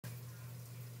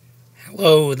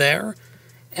Hello there,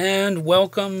 and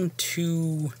welcome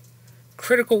to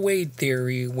Critical Weight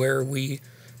Theory, where we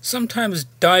sometimes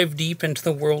dive deep into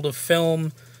the world of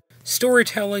film,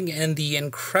 storytelling, and the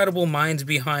incredible minds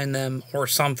behind them, or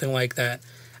something like that.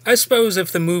 I suppose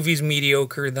if the movie's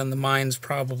mediocre, then the minds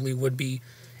probably would be,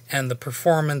 and the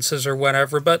performances or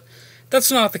whatever, but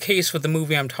that's not the case with the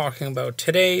movie I'm talking about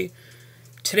today.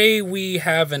 Today we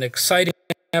have an exciting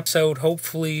episode,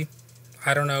 hopefully.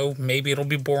 I don't know, maybe it'll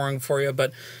be boring for you,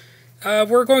 but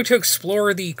we're going to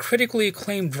explore the critically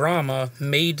acclaimed drama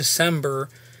May December,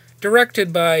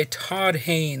 directed by Todd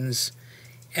Haynes.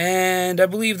 And I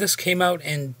believe this came out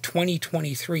in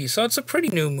 2023, so it's a pretty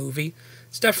new movie.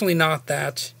 It's definitely not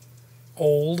that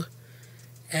old.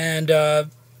 And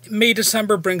May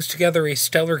December brings together a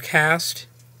stellar cast,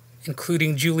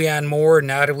 including Julianne Moore,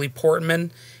 Natalie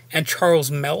Portman, and Charles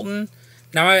Melton.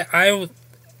 Now, I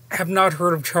have not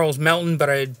heard of Charles Melton, but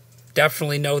I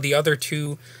definitely know the other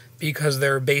two because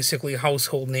they're basically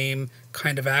household name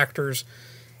kind of actors.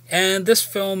 And this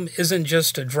film isn't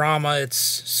just a drama, it's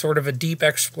sort of a deep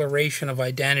exploration of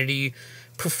identity,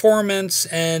 performance,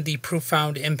 and the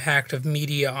profound impact of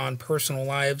media on personal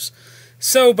lives.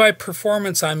 So by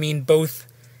performance, I mean both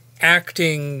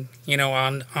acting,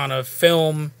 on a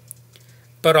film,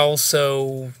 but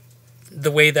also the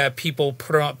way that people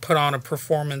put on a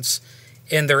performance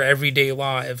in their everyday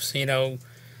lives.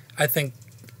 I think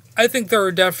there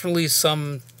are definitely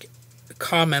some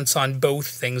comments on both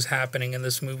things happening in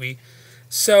this movie.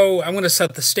 So I'm going to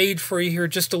set the stage for you here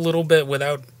just a little bit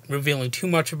without revealing too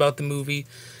much about the movie.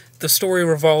 The story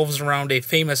revolves around a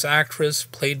famous actress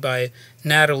played by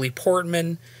Natalie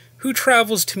Portman, who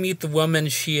travels to meet the woman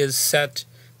she is set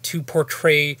to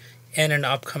portray in an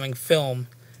upcoming film.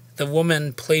 The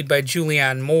woman, played by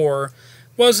Julianne Moore,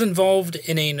 was involved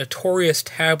in a notorious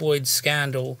tabloid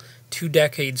scandal 2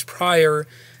 decades prior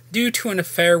due to an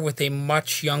affair with a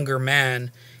much younger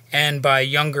man, and by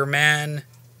younger man,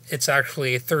 it's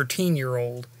actually a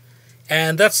 13-year-old.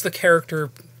 And that's the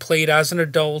character played as an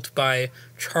adult by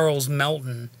Charles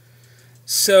Melton.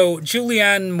 So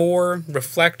Julianne Moore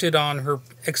reflected on her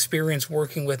experience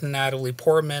working with Natalie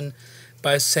Portman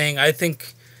by saying, I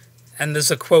think, and this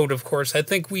is a quote of course, I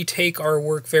think we take our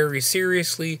work very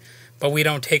seriously, but we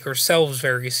don't take ourselves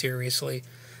very seriously.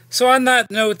 So on that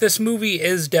note, this movie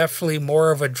is definitely more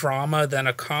of a drama than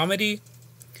a comedy.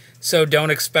 So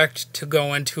don't expect to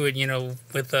go into it,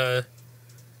 with a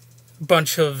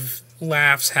bunch of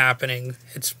laughs happening.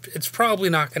 It's probably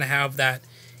not going to have that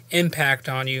impact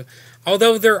on you.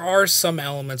 Although there are some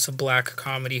elements of black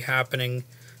comedy happening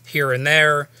here and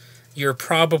there, you're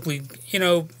probably,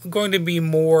 going to be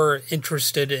more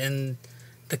interested in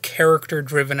the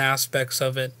character-driven aspects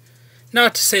of it.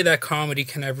 Not to say that comedy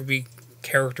can never be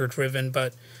character-driven,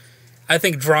 but I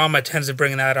think drama tends to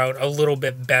bring that out a little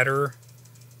bit better.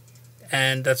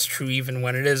 And that's true even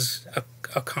when it is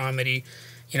a comedy.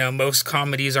 Most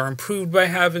comedies are improved by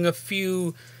having a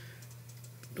few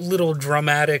little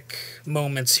dramatic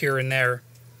moments here and there.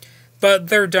 But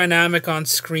they're dynamic on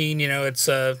screen, it's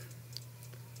a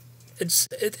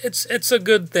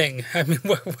good thing. I mean,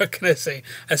 what can I say?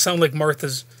 I sound like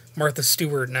Martha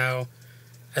Stewart now.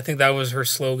 I think that was her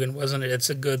slogan, wasn't it? It's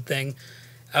a good thing.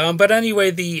 But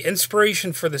anyway, the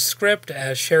inspiration for the script,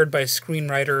 as shared by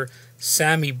screenwriter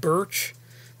Sammy Birch,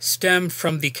 stemmed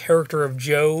from the character of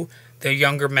Joe, the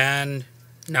younger man,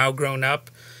 now grown up.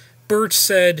 Birch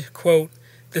said, quote,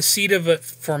 "The seed of it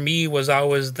for me was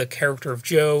always the character of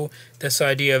Joe, this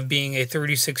idea of being a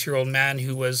 36-year-old man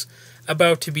who was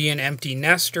about to be an empty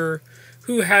nester,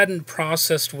 who hadn't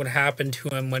processed what happened to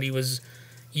him when he was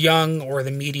young or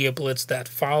the media blitz that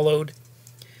followed.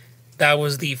 That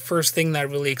was the first thing that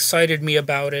really excited me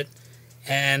about it,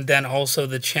 and then also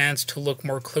the chance to look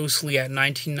more closely at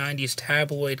 1990s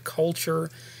tabloid culture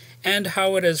and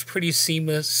how it has pretty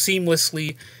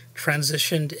seamlessly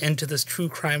transitioned into this true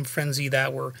crime frenzy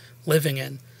that we're living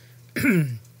in."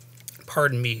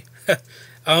 Pardon me.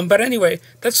 But anyway,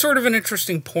 that's sort of an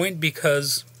interesting point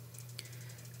because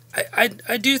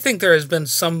I do think there has been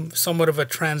somewhat of a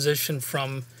transition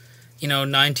from,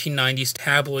 1990s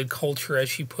tabloid culture, as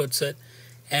she puts it,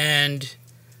 and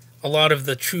a lot of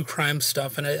the true crime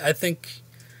stuff. And I think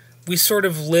we sort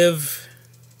of live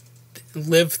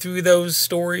through those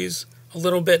stories a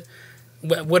little bit.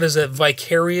 What is it?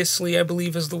 Vicariously, I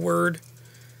believe is the word.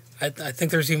 I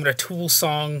think there's even a Tool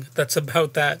song that's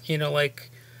about that,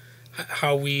 like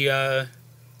how we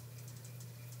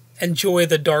enjoy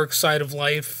the dark side of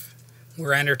life.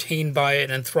 We're entertained by it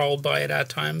and enthralled by it at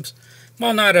times.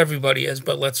 Well, not everybody is,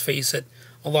 but let's face it,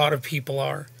 a lot of people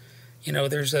are.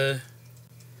 There's a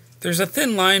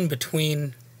thin line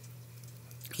between,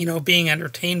 being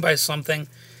entertained by something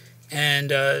and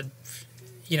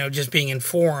just being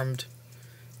informed.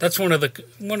 That's one of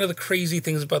the crazy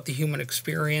things about the human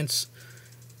experience.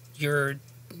 You're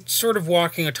sort of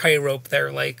walking a tightrope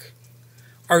there. Like,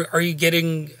 are you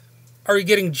getting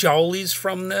jollies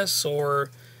from this, or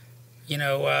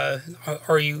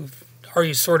are you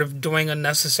sort of doing a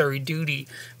necessary duty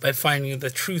by finding the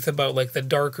truth about like the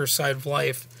darker side of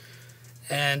life?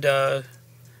 And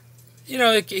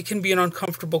it can be an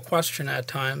uncomfortable question at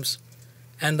times,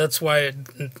 and that's why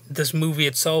this movie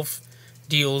itself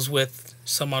deals with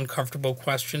some uncomfortable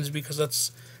questions, because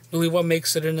that's really what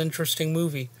makes it an interesting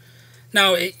movie.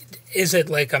 Now, is it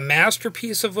like a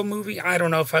masterpiece of a movie? I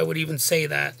don't know if I would even say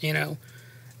that.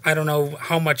 I don't know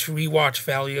how much rewatch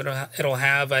value it'll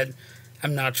have.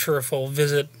 I'm not sure if I'll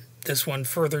visit this one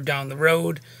further down the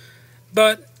road,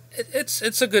 but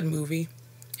it's a good movie,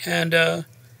 and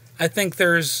I think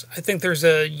there's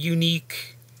a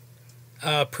unique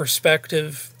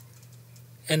perspective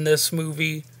in this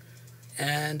movie,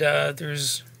 and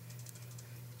there's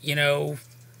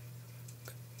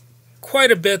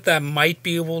quite a bit that might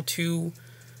be able to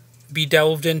be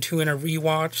delved into in a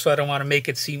rewatch. So I don't want to make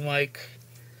it seem like,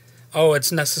 oh,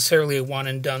 it's necessarily a one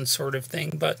and done sort of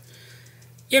thing, but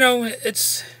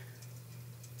it's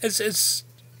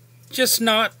just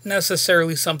not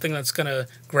necessarily something that's gonna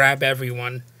grab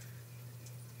everyone.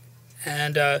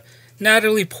 And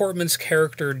Natalie Portman's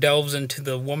character delves into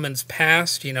the woman's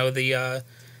past. The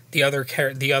other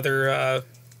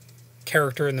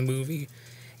character in the movie,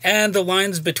 and the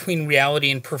lines between reality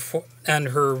and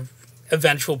her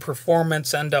eventual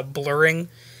performance end up blurring,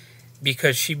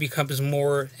 because she becomes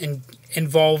more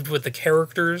involved with the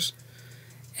characters,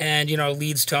 and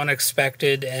leads to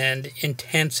unexpected and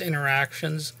intense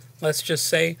interactions, let's just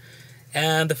say.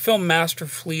 And the film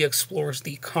masterfully explores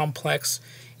the complex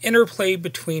interplay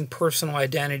between personal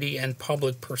identity and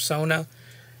public persona.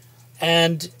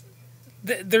 And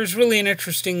there's really an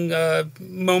interesting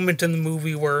moment in the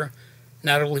movie where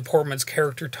Natalie Portman's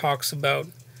character talks about,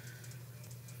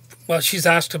 well, she's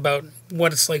asked about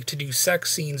what it's like to do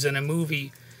sex scenes in a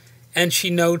movie, and she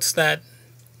notes that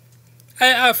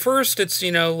at first it's,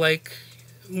 like,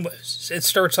 it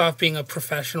starts off being a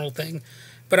professional thing,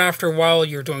 but after a while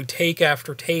you're doing take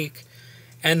after take,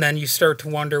 and then you start to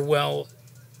wonder, well,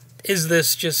 is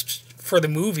this just for the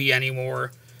movie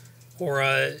anymore, or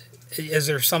is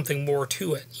there something more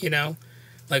to it?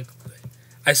 Like,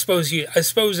 I suppose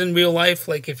in real life,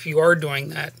 like, if you are doing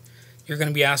that, you're going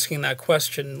to be asking that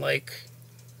question, like,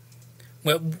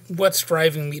 what's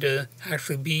driving me to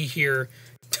actually be here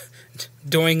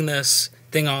doing this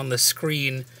thing on the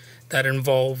screen that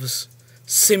involves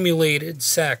simulated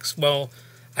sex? Well,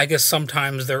 I guess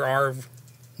sometimes there are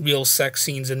real sex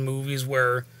scenes in movies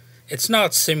where it's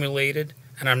not simulated,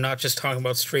 and I'm not just talking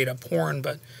about straight up porn,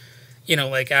 but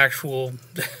like actual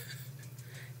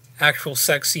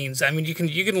sex scenes. I mean, you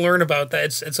can learn about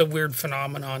that. It's a weird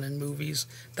phenomenon in movies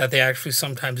that they actually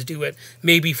sometimes do it,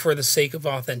 maybe for the sake of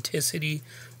authenticity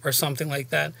or something like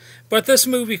that. But this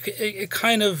movie, it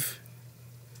kind of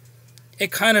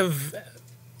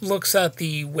looks at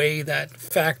the way that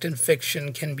fact and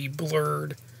fiction can be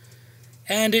blurred.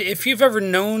 And if you've ever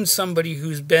known somebody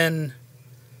who's been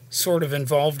sort of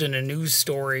involved in a news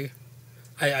story,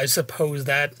 I suppose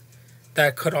that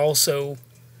could also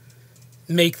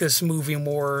make this movie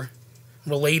more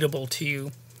relatable to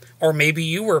you. Or maybe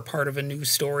you were part of a news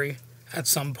story at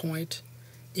some point,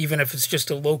 even if it's just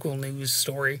a local news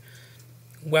story.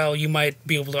 Well, you might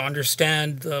be able to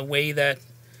understand the way that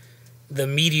the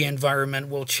media environment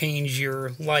will change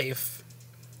your life.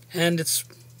 And it's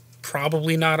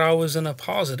probably not always in a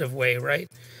positive way, right?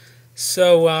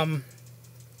 So,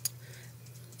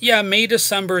 May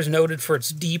December is noted for its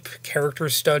deep character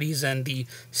studies and the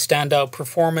standout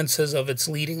performances of its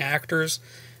leading actors.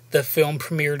 The film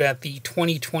premiered at the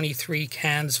 2023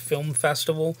 Cannes Film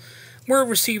Festival, where it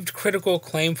received critical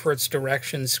acclaim for its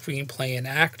direction, screenplay, and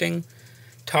acting.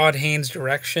 Todd Haynes'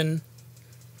 direction,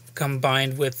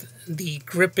 combined with the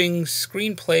gripping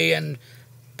screenplay and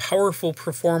powerful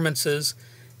performances,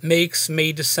 makes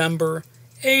May December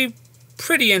a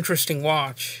pretty interesting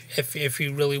watch if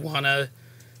you really want to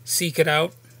seek it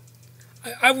out.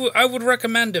 I would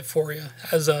recommend it for you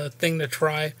as a thing to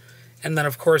try. And then,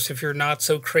 of course, if you're not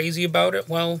so crazy about it,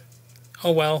 well,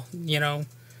 oh well,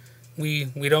 we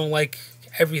don't like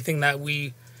everything that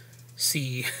we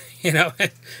see.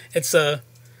 It's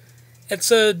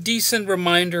a decent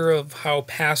reminder of how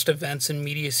past events and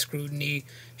media scrutiny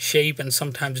shape and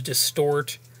sometimes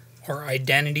distort our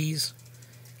identities,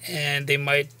 and they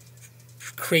might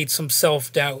create some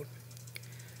self-doubt.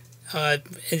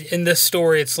 In this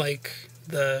story, it's like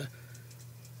the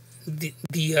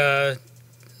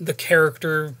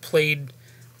character played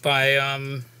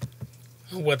by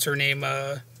what's her name,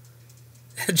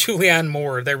 Julianne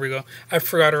Moore. There we go. I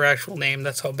forgot her actual name.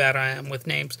 That's how bad I am with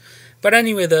names. But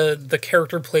anyway, the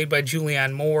character played by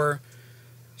Julianne Moore,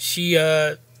 she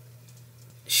and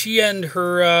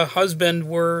her husband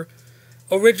were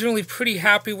originally pretty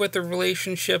happy with their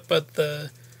relationship, but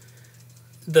the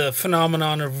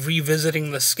phenomenon of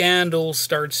revisiting the scandal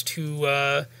starts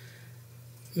to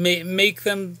make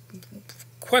them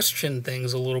question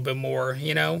things a little bit more.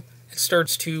 It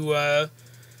starts to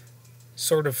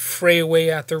sort of fray away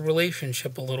at their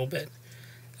relationship a little bit.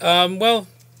 Well,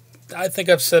 I think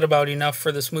I've said about enough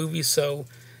for this movie, so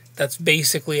that's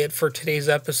basically it for today's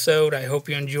episode. I hope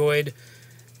you enjoyed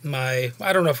I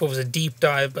don't know if it was a deep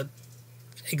dive, but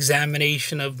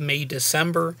examination of May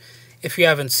December. If you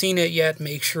haven't seen it yet,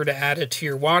 make sure to add it to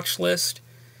your watch list.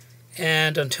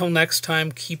 And until next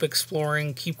time, keep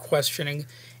exploring, keep questioning,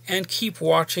 and keep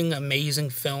watching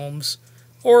amazing films,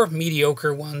 or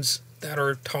mediocre ones that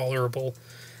are tolerable.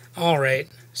 Alright,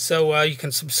 so you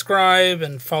can subscribe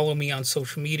and follow me on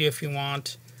social media if you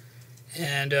want.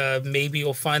 And maybe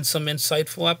you'll find some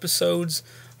insightful episodes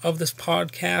of this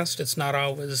podcast. It's not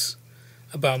always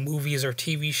about movies or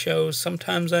TV shows.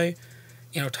 Sometimes I,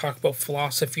 talk about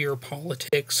philosophy or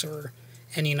politics or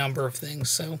any number of things.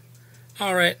 So,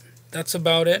 alright, that's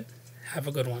about it. Have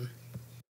a good one.